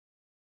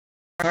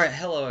Alright,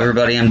 hello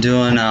everybody. I'm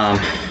doing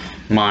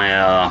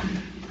my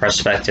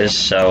prospectus,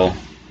 so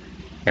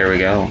here we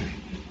go.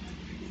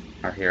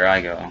 Or here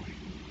I go.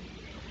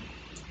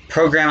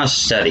 Program of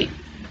Study.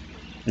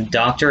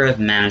 Doctor of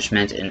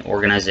Management in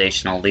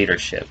Organizational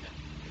Leadership.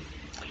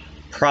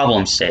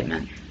 Problem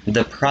statement.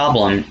 The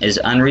problem is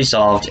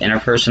unresolved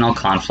interpersonal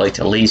conflict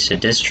that leads to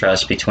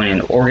distrust between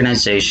an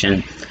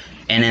organization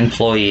and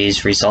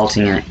employees,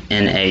 resulting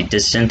in a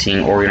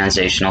dissenting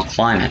organizational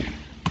climate.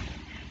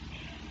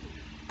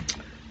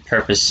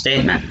 Purpose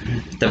statement.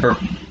 The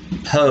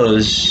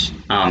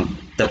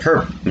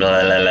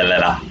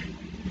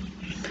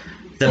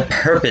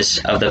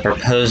purpose of the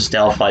proposed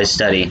Delphi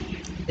study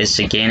is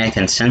to gain a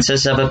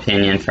consensus of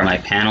opinion from a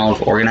panel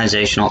of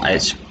organizational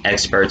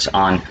experts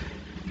on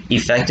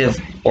effective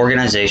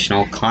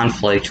organizational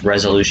conflict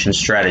resolution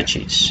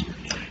strategies.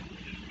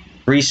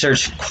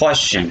 Research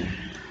question.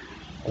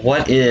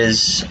 What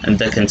is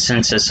the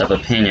consensus of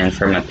opinion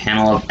from a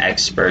panel of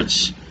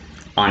experts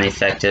on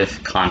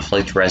effective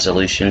conflict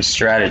resolution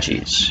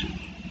strategies?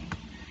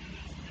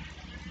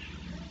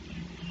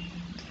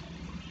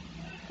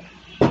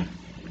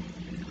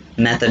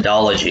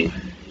 Methodology.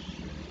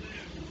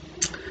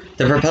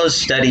 The proposed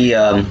study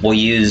will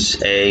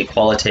use a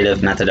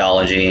qualitative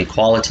methodology.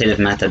 Qualitative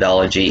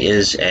methodology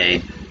is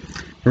a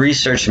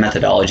research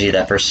methodology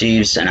that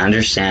perceives and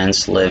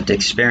understands lived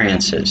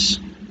experiences.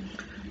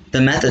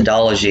 The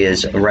methodology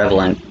is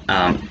relevant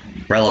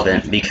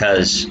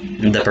because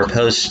the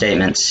proposed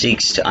statement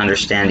seeks to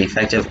understand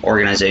effective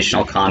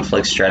organizational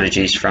conflict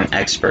strategies from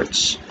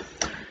experts.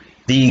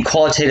 The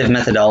qualitative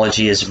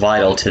methodology is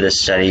vital to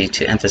this study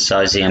to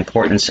emphasize the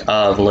importance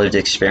of lived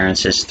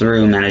experiences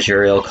through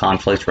managerial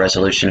conflict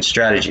resolution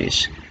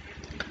strategies.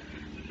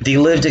 The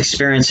lived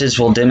experiences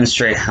will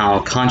demonstrate how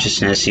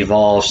consciousness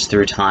evolves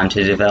through time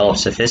to develop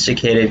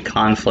sophisticated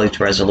conflict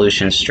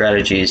resolution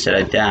strategies that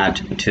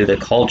adapt to the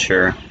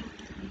culture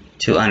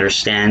to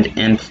understand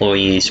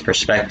employees'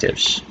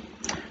 perspectives.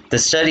 The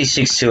study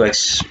seeks to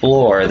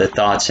explore the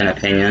thoughts and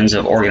opinions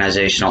of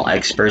organizational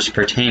experts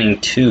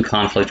pertaining to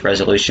conflict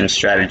resolution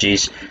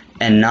strategies,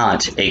 and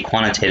not a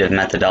quantitative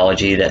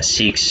methodology that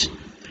seeks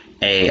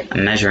a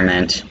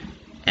measurement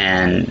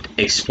and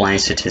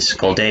explains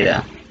statistical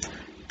data.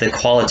 The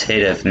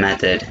qualitative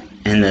method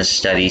in this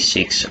study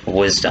seeks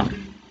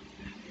wisdom.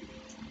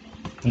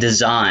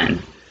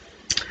 Design.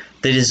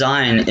 The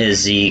design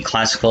is the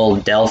classical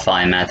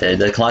Delphi method.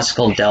 The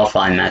classical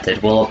Delphi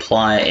method will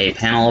apply a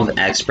panel of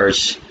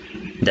experts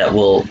that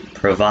will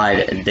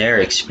provide their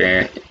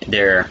experience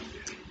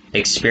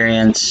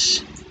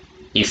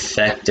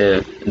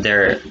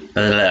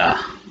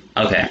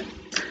okay.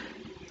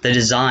 The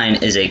design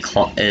is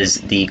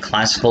the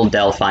classical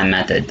Delphi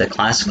method. The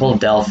classical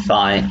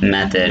Delphi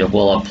method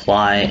will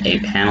apply a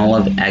panel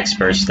of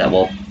experts that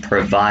will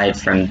provide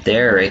from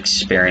their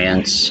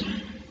experience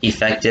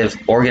effective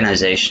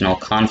organizational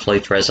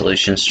conflict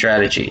resolution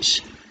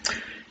strategies.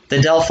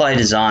 The Delphi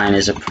design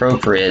is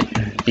appropriate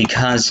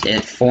because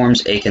it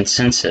forms a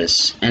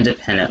consensus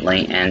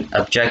independently and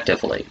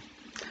objectively.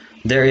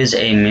 There is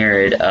a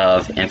myriad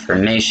of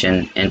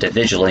information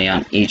individually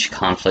on each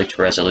conflict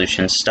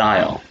resolution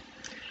style.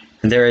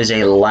 There is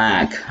a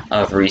lack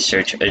of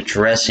research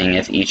addressing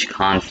if each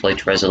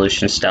conflict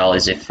resolution style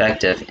is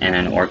effective in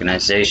an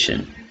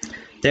organization.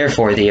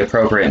 Therefore, the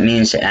appropriate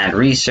means to add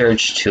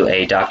research to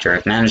a Doctor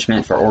of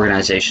Management for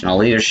Organizational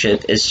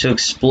Leadership is to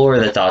explore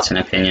the thoughts and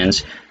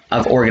opinions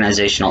of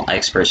organizational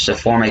experts to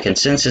form a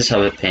consensus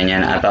of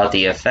opinion about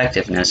the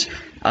effectiveness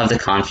of the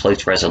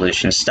conflict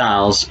resolution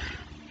styles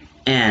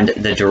and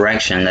the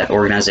direction that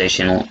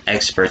organizational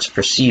experts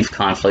perceive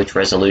conflict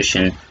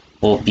resolution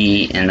will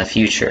be in the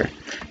future.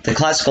 The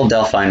classical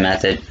Delphi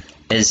method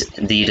is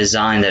the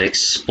design that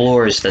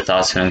explores the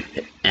thoughts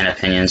and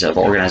opinions of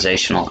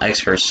organizational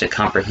experts to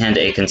comprehend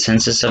a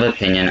consensus of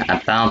opinion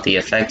about the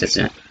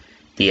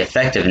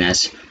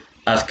effectiveness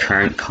of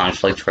current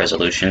conflict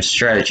resolution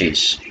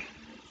strategies.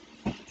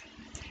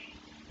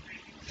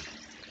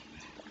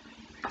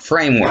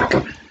 Framework.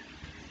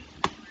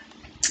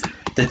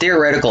 The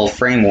theoretical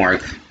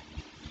framework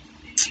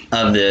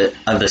of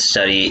the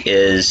study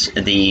is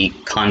the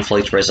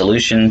conflict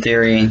resolution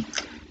theory,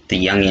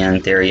 the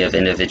Jungian theory of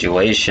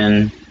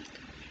individuation,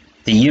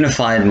 the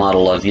unified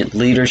model of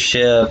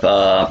leadership,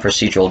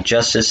 procedural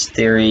justice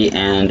theory,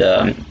 and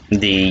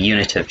the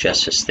unitive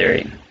justice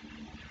theory.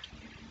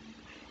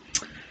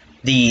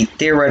 The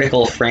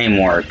theoretical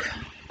framework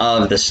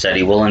of the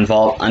study will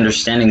involve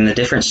understanding the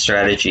different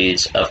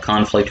strategies of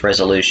conflict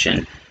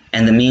resolution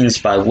and the means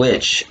by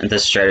which the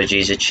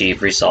strategies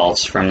achieve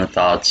results from the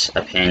thoughts,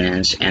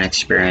 opinions, and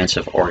experience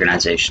of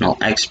organizational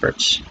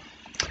experts.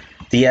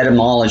 The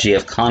etymology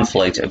of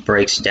conflict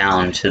breaks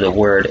down to the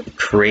word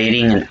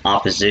creating an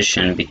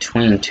opposition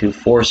between two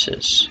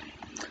forces.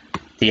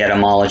 The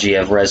etymology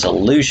of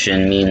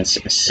resolution means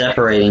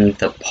separating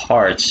the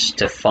parts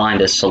to find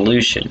a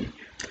solution.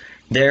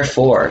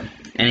 Therefore,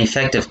 an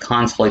effective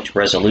conflict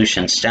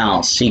resolution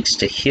style seeks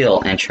to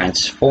heal and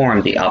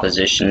transform the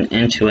opposition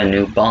into a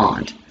new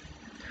bond.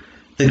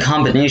 The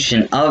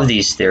combination of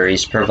these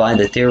theories provide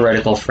the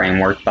theoretical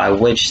framework by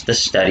which the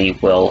study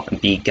will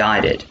be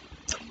guided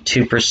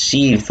to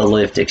perceive the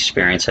lived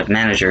experience of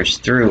managers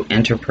through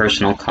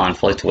interpersonal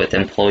conflict with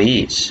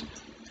employees.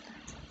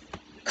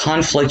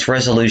 Conflict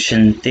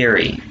resolution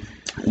theory.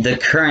 The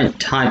current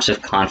types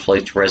of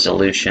conflict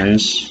resolution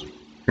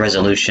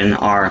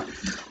are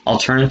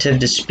alternative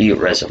dispute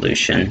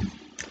resolution,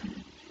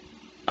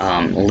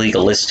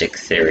 legalistic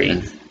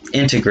theory,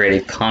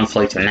 integrated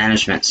conflict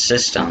management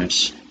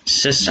systems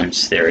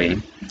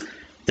theory,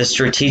 the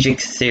strategic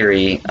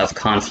theory of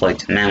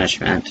conflict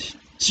management,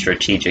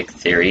 strategic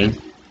theory.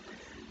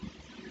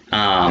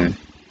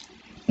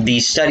 The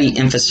study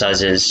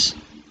emphasizes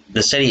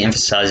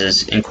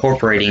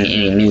incorporating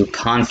any new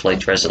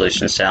conflict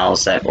resolution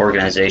styles that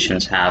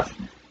organizations have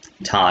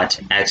taught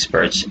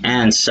experts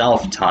and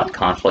self-taught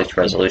conflict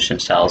resolution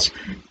styles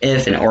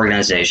if an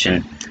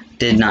organization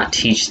did not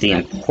teach the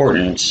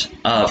importance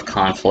of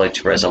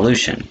conflict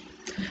resolution.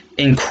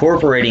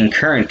 Incorporating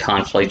current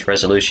conflict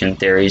resolution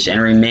theories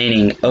and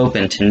remaining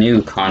open to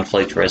new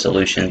conflict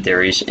resolution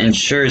theories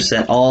ensures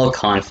that all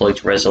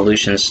conflict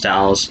resolution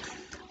styles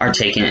are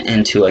taken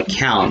into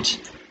account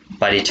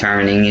by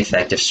determining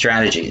effective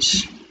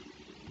strategies.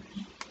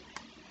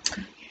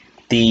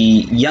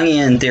 The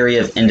Jungian theory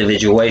of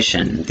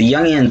individuation. The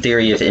Jungian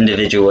theory of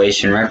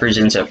individuation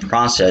represents a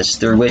process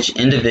through which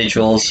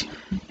individuals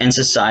and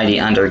society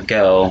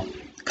undergo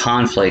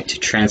conflict to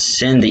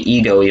transcend the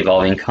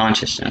ego-evolving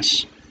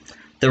consciousness.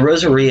 The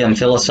Rosarium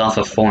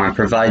Philosophicorum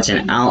provides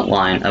an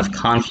outline of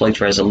conflict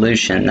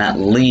resolution that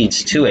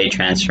leads to a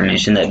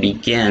transformation that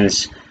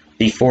begins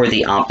before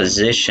the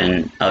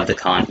opposition of the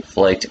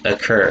conflict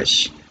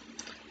occurs.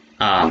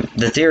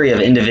 The theory of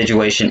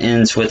individuation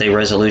ends with a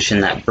resolution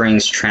that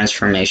brings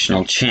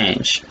transformational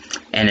change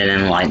and an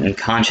enlightened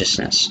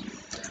consciousness.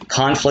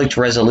 Conflict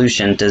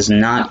resolution does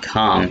not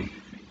come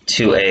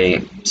to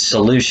a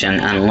solution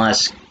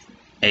unless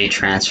a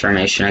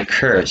transformation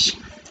occurs.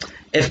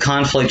 If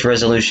conflict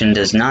resolution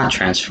does not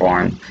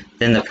transform,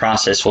 then the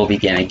process will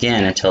begin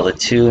again until the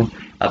two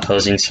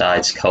opposing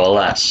sides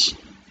coalesce.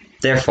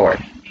 Therefore,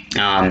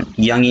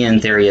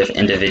 Jungian theory of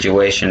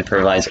individuation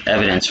provides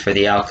evidence for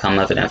the outcome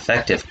of an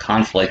effective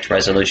conflict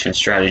resolution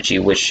strategy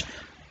which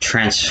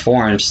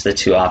transforms the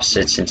two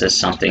opposites into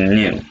something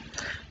new.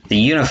 The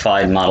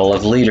unified model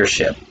of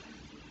leadership.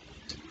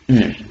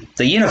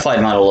 The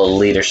unified model of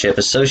leadership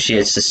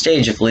associates the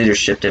stage of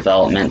leadership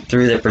development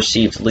through the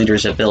perceived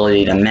leader's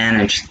ability to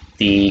manage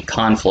the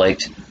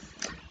conflict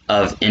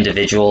of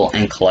individual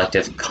and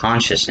collective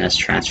consciousness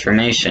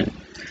transformation.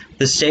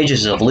 The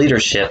stages of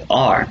leadership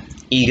are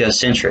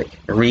egocentric,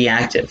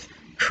 reactive,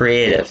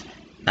 creative,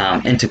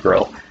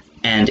 integral,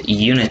 and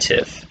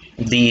unitive.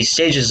 The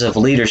stages of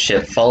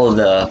leadership follow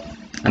the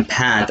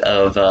path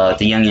of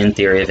the Jungian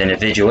theory of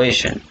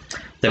individuation.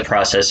 The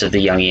process of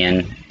the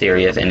Jungian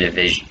theory of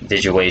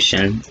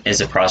individuation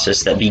is a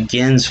process that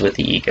begins with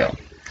the ego,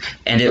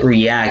 and it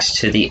reacts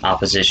to the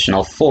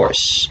oppositional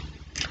force.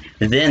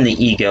 Then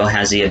the ego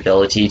has the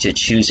ability to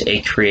choose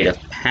a creative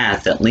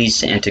path that leads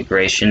to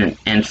integration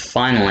and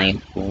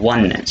finally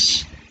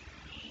oneness,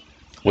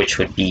 which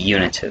would be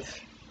unitive.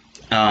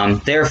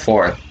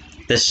 Therefore,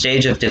 the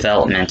stage of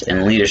development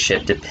and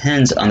leadership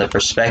depends on the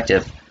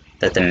perspective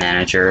that the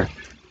manager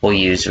will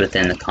use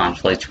within the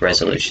conflict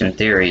resolution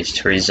theories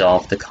to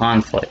resolve the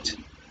conflict.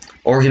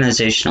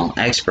 Organizational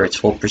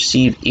experts will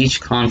perceive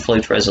each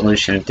conflict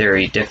resolution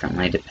theory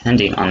differently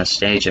depending on the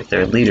stage of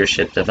their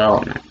leadership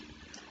development.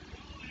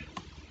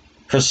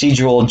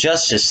 Procedural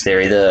justice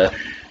theory. The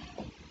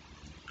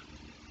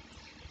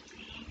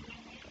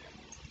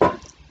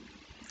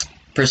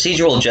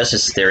procedural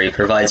justice theory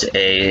provides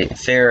a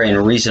fair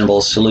and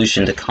reasonable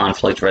solution to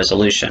conflict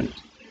resolution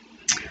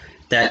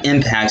that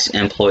impacts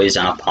employees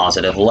on a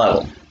positive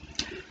level.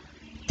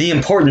 The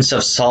importance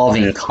of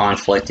solving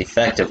conflict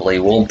effectively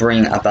will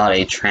bring about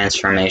a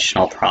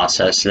transformational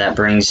process that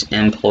brings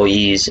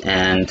employees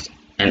and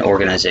an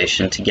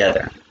organization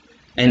together.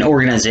 An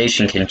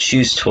organization can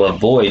choose to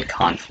avoid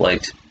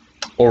conflict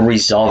or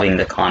resolving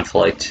the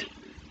conflict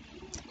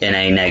in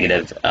a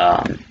negative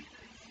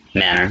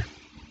manner.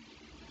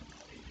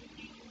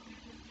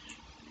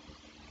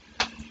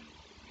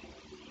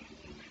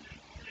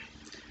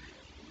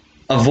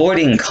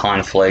 Avoiding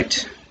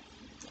conflict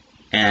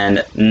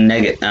and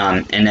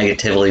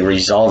negatively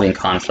resolving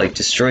conflict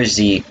destroys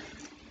the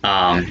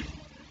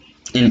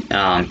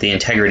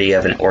integrity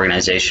of an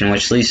organization,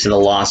 which leads to the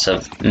loss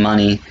of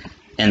money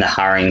in the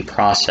hiring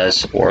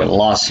process or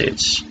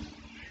lawsuits.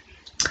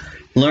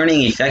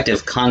 Learning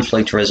effective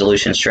conflict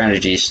resolution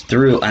strategies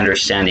through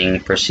understanding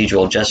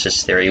procedural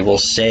justice theory will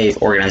save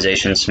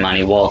organizations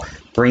money while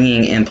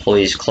bringing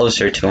employees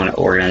closer to an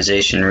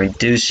organization,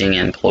 reducing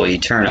employee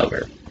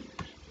turnover.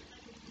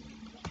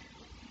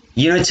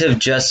 Unitive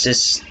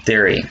justice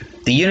theory.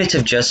 The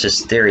unitive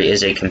justice theory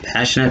is a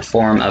compassionate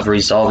form of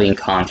resolving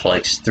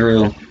conflicts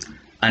through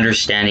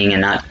understanding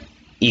and not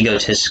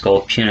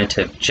egotistical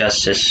punitive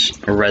justice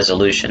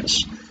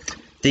resolutions.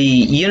 The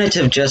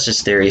unitive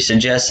justice theory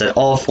suggests that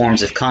all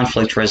forms of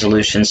conflict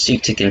resolution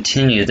seek to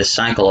continue the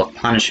cycle of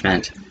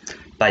punishment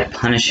by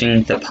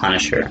punishing the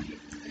punisher.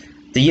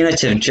 The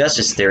unitive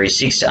justice theory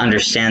seeks to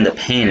understand the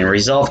pain and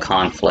resolve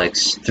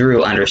conflicts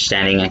through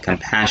understanding and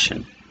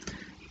compassion.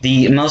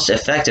 The most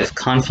effective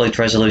conflict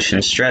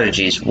resolution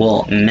strategies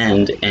will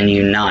mend and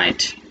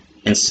unite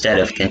instead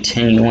of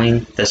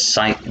continuing the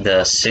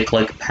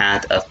cyclic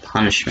path of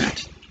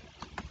punishment.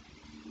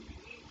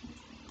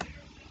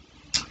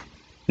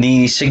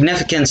 The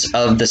significance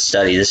of the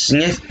study.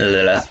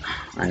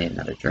 I need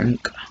another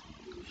drink.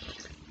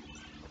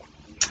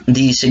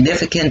 The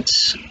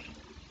significance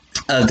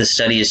of the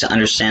study is to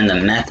understand the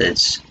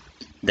methods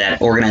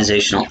that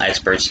organizational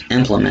experts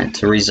implement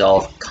to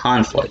resolve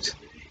conflict.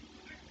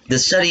 The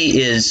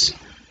study is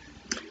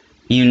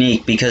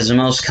unique because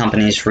most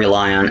companies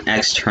rely on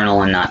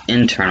external and not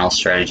internal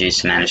strategies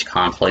to manage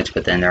conflict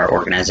within their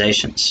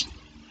organizations.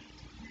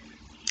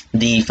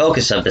 The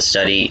focus of the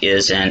study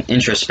is an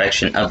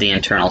introspection of the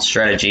internal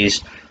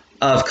strategies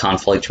of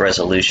conflict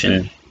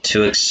resolution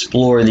to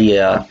explore the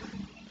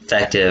effect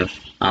that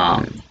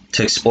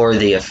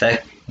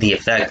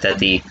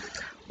the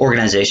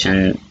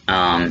organizations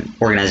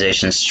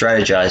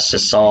strategize to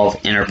solve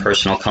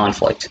interpersonal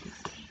conflict.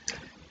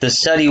 The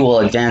study will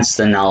advance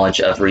the knowledge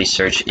of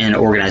research in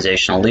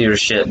organizational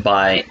leadership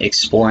by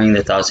exploring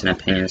the thoughts and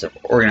opinions of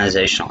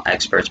organizational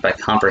experts by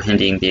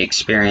comprehending the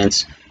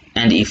experience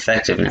and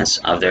effectiveness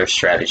of their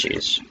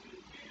strategies.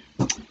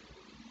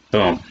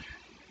 Boom.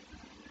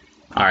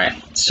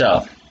 Alright,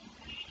 so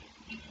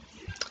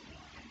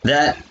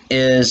that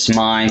is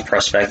my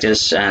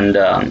prospectus, and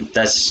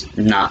that's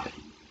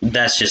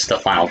just the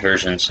final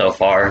version so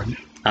far.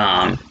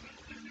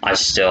 I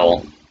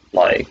still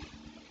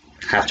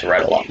have to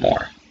write a lot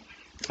more.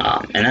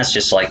 And that's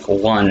just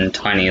one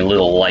tiny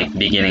little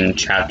beginning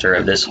chapter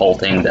of this whole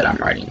thing that I'm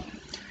writing.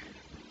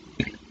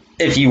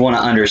 If you want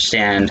to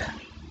understand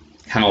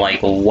kind of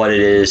what it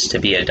is to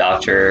be a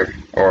doctor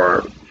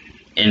or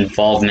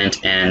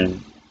involvement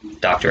in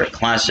doctorate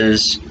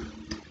classes,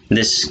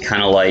 this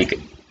kind of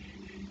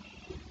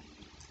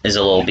is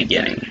a little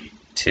beginning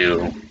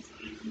to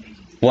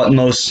what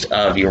most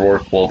of your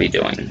work will be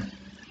doing.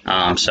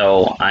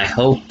 So I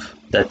hope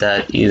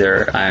that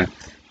either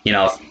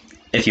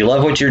if you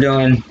love what you're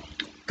doing,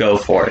 go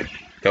for it.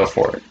 Go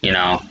for it.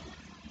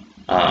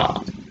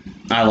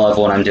 I love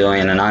what I'm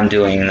doing, and I'm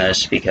doing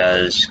this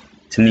because,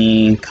 to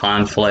me,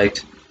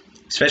 conflict,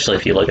 especially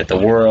if you look at the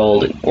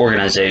world,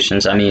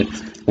 organizations,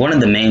 one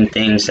of the main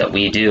things that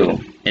we do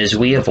is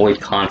we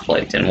avoid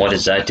conflict. And what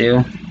does that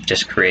do?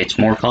 Just creates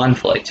more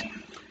conflict.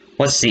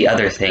 What's the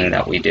other thing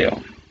that we do?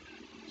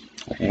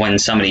 When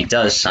somebody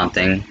does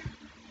something,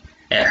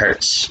 it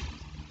hurts.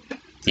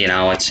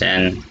 It's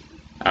in...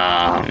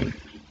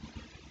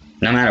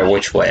 no matter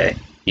which way,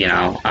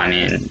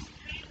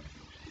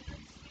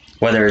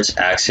 whether it's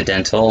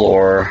accidental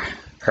or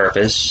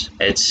purpose,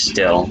 it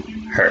still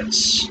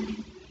hurts.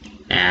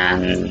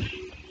 And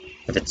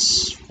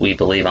if we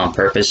believe on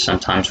purpose,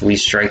 sometimes we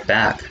strike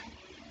back.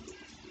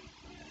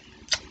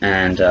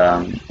 And,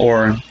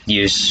 or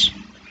use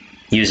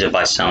it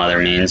by some other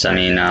means.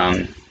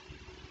 I'd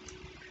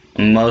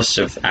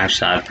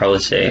probably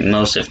say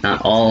most, if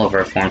not all, of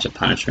our forms of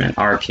punishment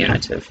are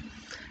punitive.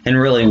 And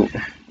really,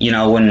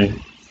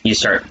 when you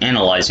start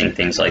analyzing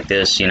things like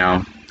this,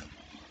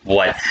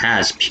 what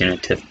has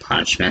punitive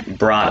punishment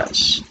brought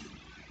us?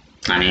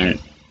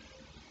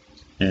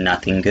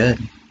 Nothing good.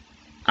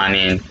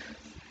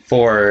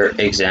 For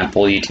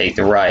example, you take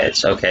the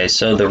riots. Okay,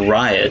 so the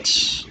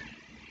riots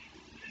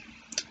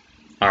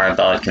are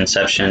about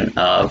conception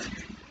of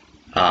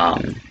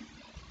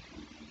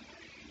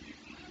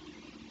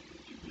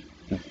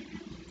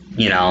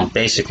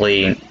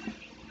basically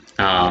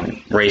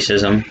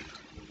racism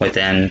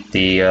within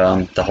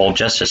the whole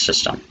justice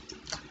system,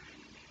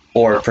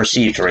 or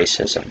perceived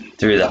racism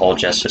through the whole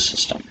justice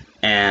system.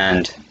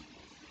 And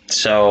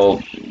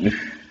so,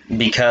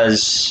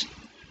 because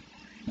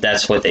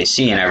that's what they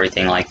see and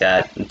everything like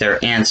that,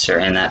 their answer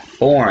in that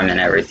form and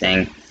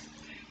everything,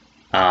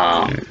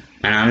 and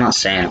I'm not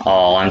saying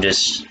all, I'm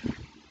just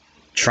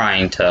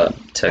trying to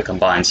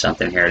combine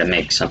something here to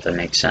make something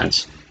make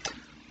sense.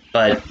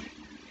 But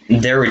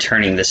they're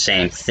returning the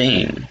same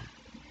thing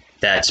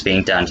that's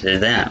being done to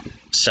them.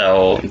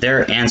 So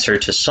their answer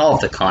to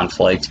solve the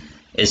conflict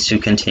is to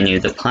continue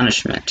the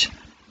punishment.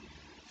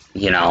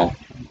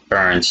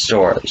 Burn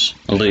stores,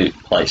 loot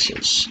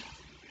places.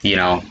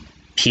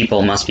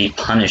 People must be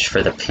punished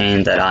for the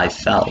pain that I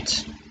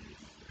felt.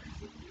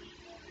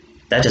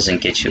 That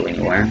doesn't get you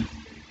anywhere.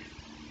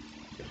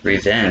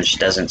 Revenge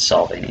doesn't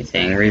solve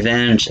anything.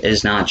 Revenge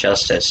is not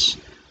justice.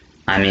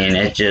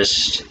 It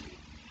just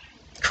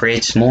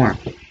creates more.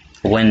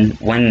 When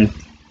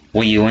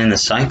will you end the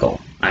cycle?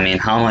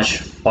 How much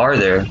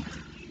farther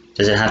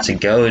does it have to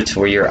go to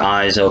where your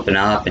eyes open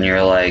up and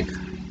you're like,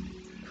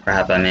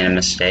 crap, I made a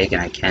mistake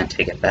and I can't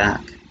take it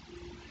back?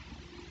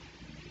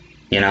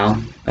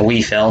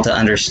 We fail to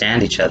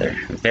understand each other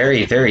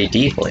very, very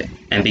deeply.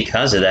 And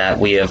because of that,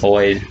 we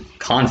avoid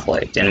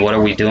conflict. And what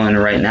are we doing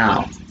right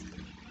now?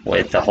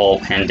 with the whole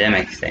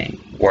pandemic thing.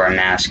 We're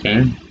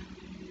masking,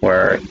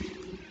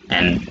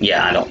 and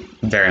yeah, I don't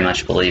very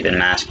much believe in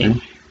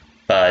masking,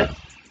 but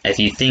if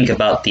you think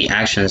about the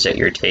actions that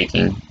you're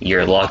taking,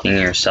 you're locking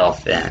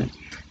yourself in,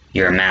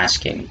 you're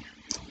masking,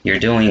 you're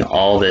doing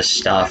all this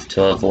stuff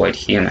to avoid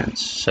humans.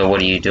 So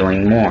what are you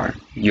doing more?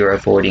 You're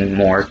avoiding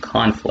more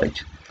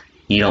conflict.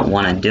 You don't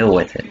want to deal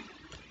with it.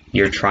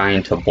 You're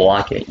trying to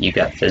block it. You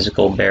got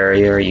physical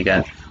barrier, you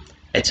got,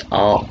 it's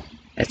all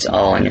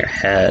in your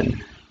head.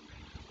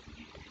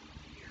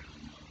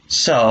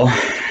 So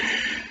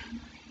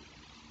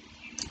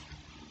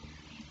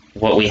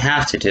what we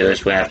have to do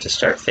is we have to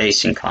start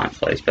facing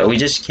conflict, but we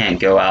just can't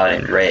go out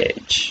and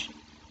rage.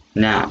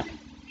 No.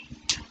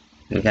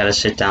 We gotta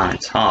sit down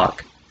and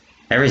talk.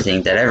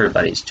 Everything that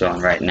everybody's doing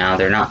right now,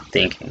 they're not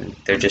thinking,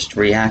 they're just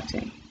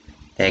reacting.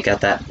 They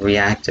got that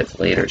reactive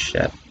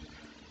leadership.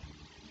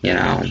 You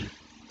know,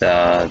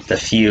 the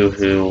few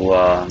who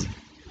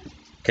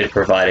could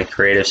provide a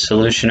creative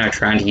solution are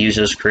trying to use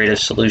those creative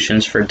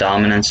solutions for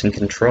dominance and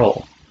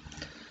control.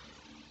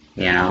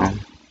 You know,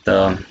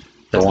 the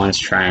ones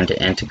trying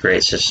to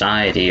integrate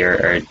society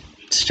are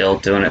still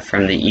doing it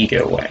from the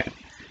ego way.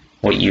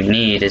 What you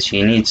need is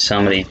you need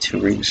somebody to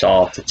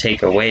resolve, to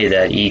take away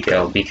that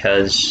ego,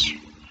 because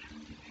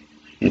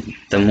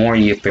the more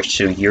you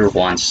pursue your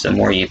wants, the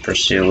more you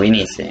pursue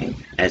anything.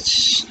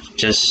 It's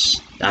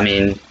just, I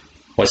mean,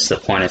 what's the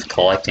point of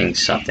collecting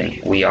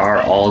something? We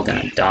are all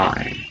gonna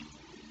die.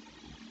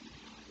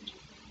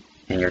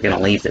 And you're gonna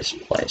leave this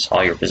place.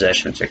 All your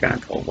possessions are gonna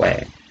go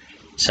away.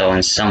 So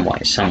in some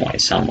way,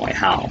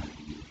 how?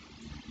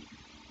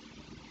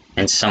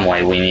 In some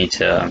way we need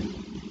to,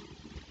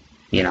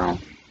 you know,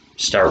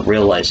 start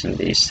realizing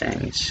these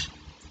things.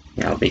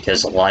 You know,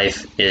 because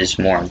life is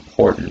more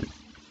important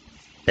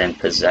than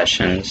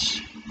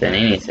possessions, than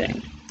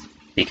anything.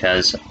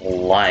 Because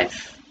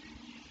life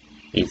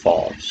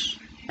evolves.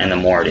 And the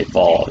more it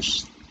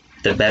evolves,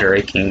 the better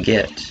it can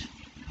get.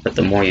 But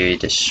the more you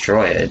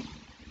destroy it,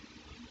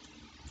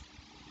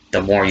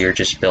 the more you're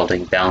just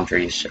building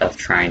boundaries of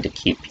trying to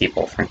keep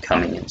people from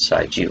coming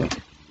inside you.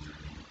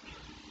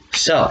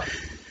 So,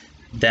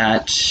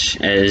 that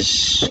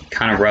is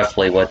kind of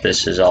roughly what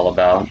this is all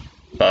about.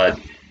 But,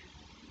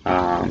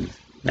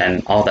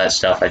 and all that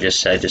stuff I just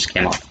said just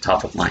came off the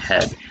top of my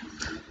head.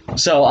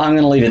 So I'm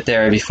going to leave it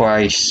there before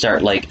I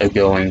start like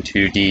going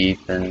too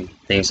deep and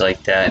things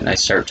like that, and I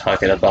start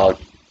talking about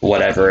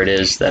whatever it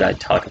is that I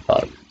talk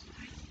about.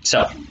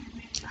 So,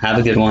 have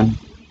a good one,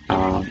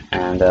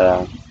 and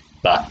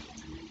bye.